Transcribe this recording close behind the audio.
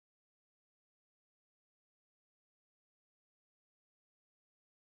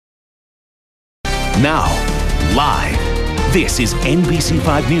Now, live, this is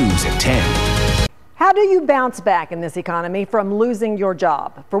NBC5 News at 10. How do you bounce back in this economy from losing your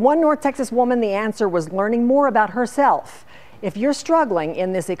job? For one North Texas woman, the answer was learning more about herself. If you're struggling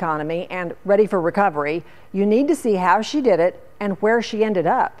in this economy and ready for recovery, you need to see how she did it and where she ended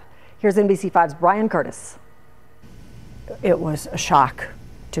up. Here's NBC5's Brian Curtis. It was a shock,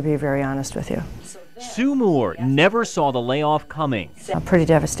 to be very honest with you. Sue Moore never saw the layoff coming. Pretty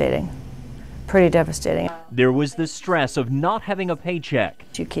devastating. Pretty devastating. There was the stress of not having a paycheck.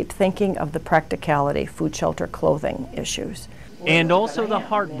 You keep thinking of the practicality, food, shelter, clothing issues. And also the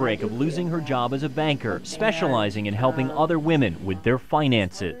heartbreak of losing her job as a banker, specializing in helping other women with their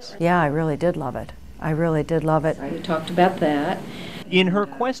finances. Yeah, I really did love it. I really did love it. We talked about that. In her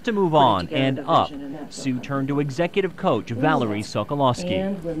quest to move on and up, Sue turned to executive coach Valerie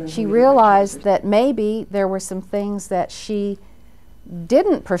Sokolosky. She realized that maybe there were some things that she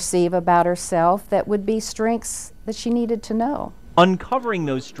didn't perceive about herself that would be strengths that she needed to know. Uncovering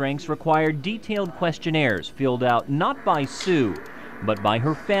those strengths required detailed questionnaires filled out not by Sue, but by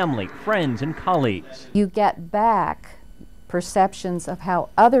her family, friends, and colleagues. You get back perceptions of how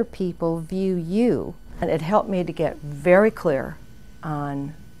other people view you. And it helped me to get very clear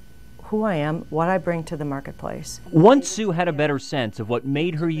on who I am, what I bring to the marketplace. Once Sue had a better sense of what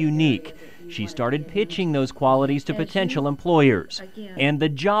made her unique, she started pitching those qualities to potential employers, and the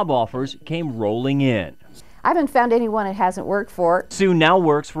job offers came rolling in. I haven't found anyone it hasn't worked for. Sue now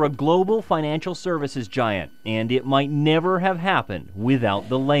works for a global financial services giant, and it might never have happened without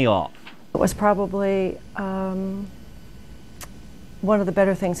the layoff. It was probably one of the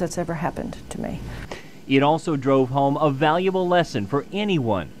better things that's ever happened to me. It also drove home a valuable lesson for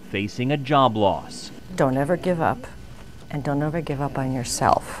anyone facing a job loss. Don't ever give up, and don't ever give up on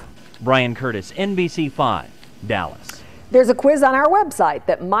yourself. Brian Curtis, NBC5, Dallas. There's a quiz on our website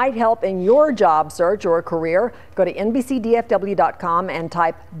that might help in your job search or career. Go to NBCDFW.com and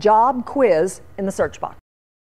type job quiz in the search box.